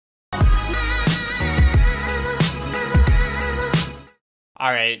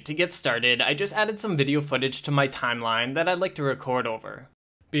Alright, to get started, I just added some video footage to my timeline that I'd like to record over.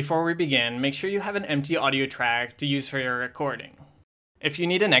 Before we begin, make sure you have an empty audio track to use for your recording. If you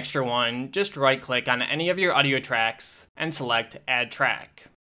need an extra one, just right-click on any of your audio tracks and select Add Track.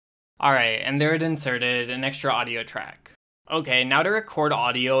 Alright, and there it inserted an extra audio track. Okay, now to record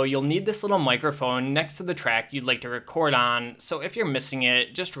audio, you'll need this little microphone next to the track you'd like to record on, so if you're missing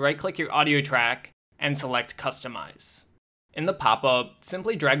it, just right-click your audio track and select Customize. In the pop-up,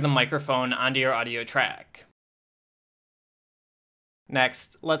 simply drag the microphone onto your audio track.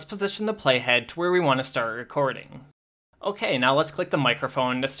 Next, let's position the playhead to where we want to start recording. Okay, now let's click the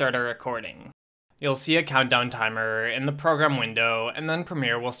microphone to start our recording. You'll see a countdown timer in the program window, and then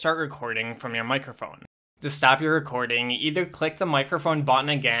Premiere will start recording from your microphone. To stop your recording, either click the microphone button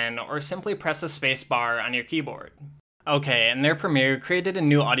again, or simply press the space bar on your keyboard. Okay, and there Premiere created a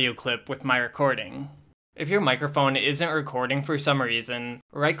new audio clip with my recording. If your microphone isn't recording for some reason,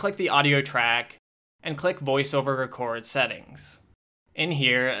 right-click the audio track and click VoiceOver Record Settings. In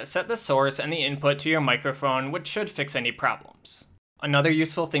here, set the source and the input to your microphone, which should fix any problems. Another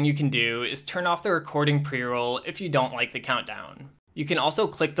useful thing you can do is turn off the recording pre-roll if you don't like the countdown. You can also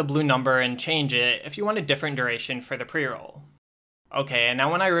click the blue number and change it if you want a different duration for the pre-roll. Okay, and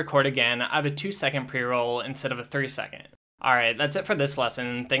now when I record again, I have a 2-second pre-roll instead of a 3-second. Alright, that's it for this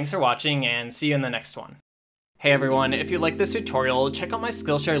lesson. Thanks for watching, and see you in the next one. Hey everyone, if you like this tutorial, check out my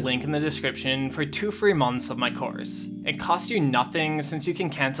Skillshare link in the description for 2 free months of my course. It costs you nothing since you can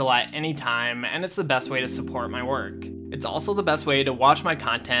cancel at any time, and it's the best way to support my work. It's also the best way to watch my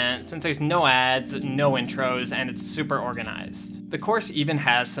content since there's no ads, no intros, and it's super organized. The course even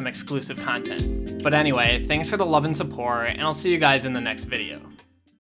has some exclusive content. But anyway, thanks for the love and support, and I'll see you guys in the next video.